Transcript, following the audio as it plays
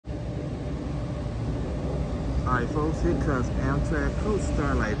Alright folks, here comes Amtrak Coach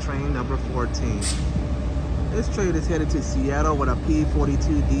Starlight train number 14. This train is headed to Seattle with a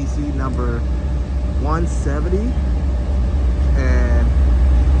P42 DC number 170 and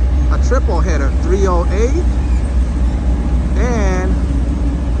a triple header 308 and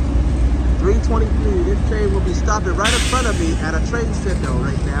 323. This train will be stopping right in front of me at a train signal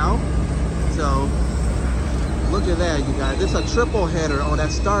right now. So look at that, you guys. This is a triple header on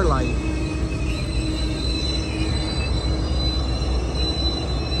that Starlight.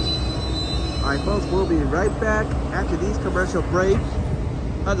 Alright folks, we'll be right back after these commercial breaks.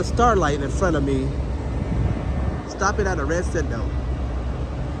 The Starlight in front of me, stopping at a red signal.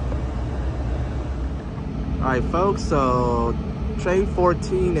 Alright folks, so train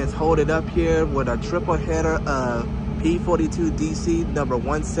 14 is holding up here with a triple header of P42 DC number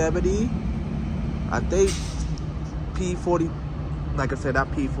 170. I think P40, like I said,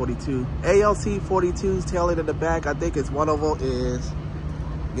 not P42. ALC 42's tailing in the back. I think it's one of them is,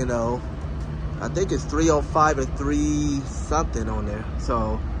 you know, I think it's 305 and 3 something on there.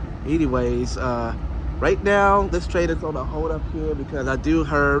 So anyways, right now this train is on a hold up here because I do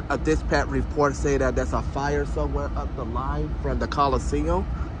heard a dispatch report say that there's a fire somewhere up the line from the Coliseum.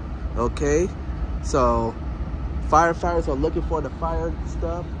 Okay, so firefighters are looking for the fire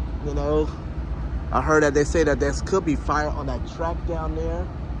stuff. You know, I heard that they say that there could be fire on that track down there.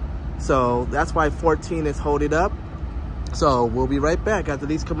 So that's why 14 is holding up. So we'll be right back after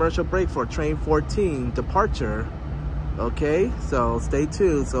these commercial break for train 14 departure. Okay, so stay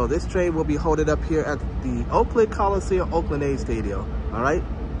tuned. So this train will be holding up here at the Oakland Coliseum, Oakland A Stadium. All right,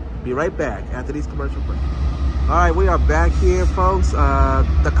 be right back after these commercial breaks. All right, we are back here, folks.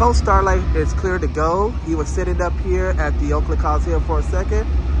 The Coach Starlight is clear to go. He was sitting up here at the Oakland Coliseum for a second.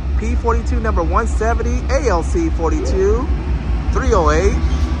 P42 number 170, ALC 42, 308,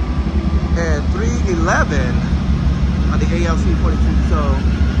 and 311. On the ALC 42, so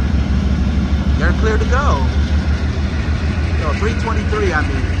they're clear to go. No, 323, I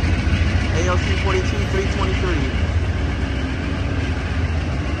mean. ALC 42, 323.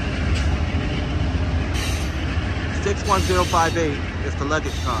 $61058 is the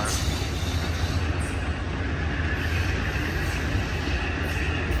luggage car.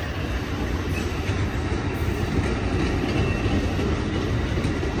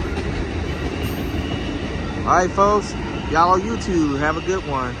 All right, folks, y'all on YouTube, have a good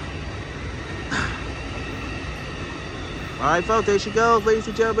one. All right, folks, there she goes, ladies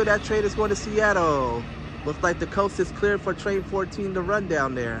and gentlemen. That train is going to Seattle. Looks like the coast is cleared for train 14 to run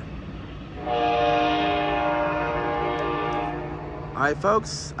down there. All right,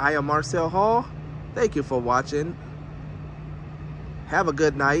 folks, I am Marcel Hall. Thank you for watching. Have a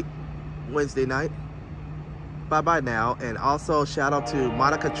good night, Wednesday night. Bye-bye now. And also, shout out to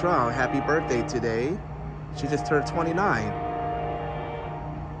Monica Tron. Happy birthday today. She just turned 29.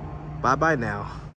 Bye-bye now.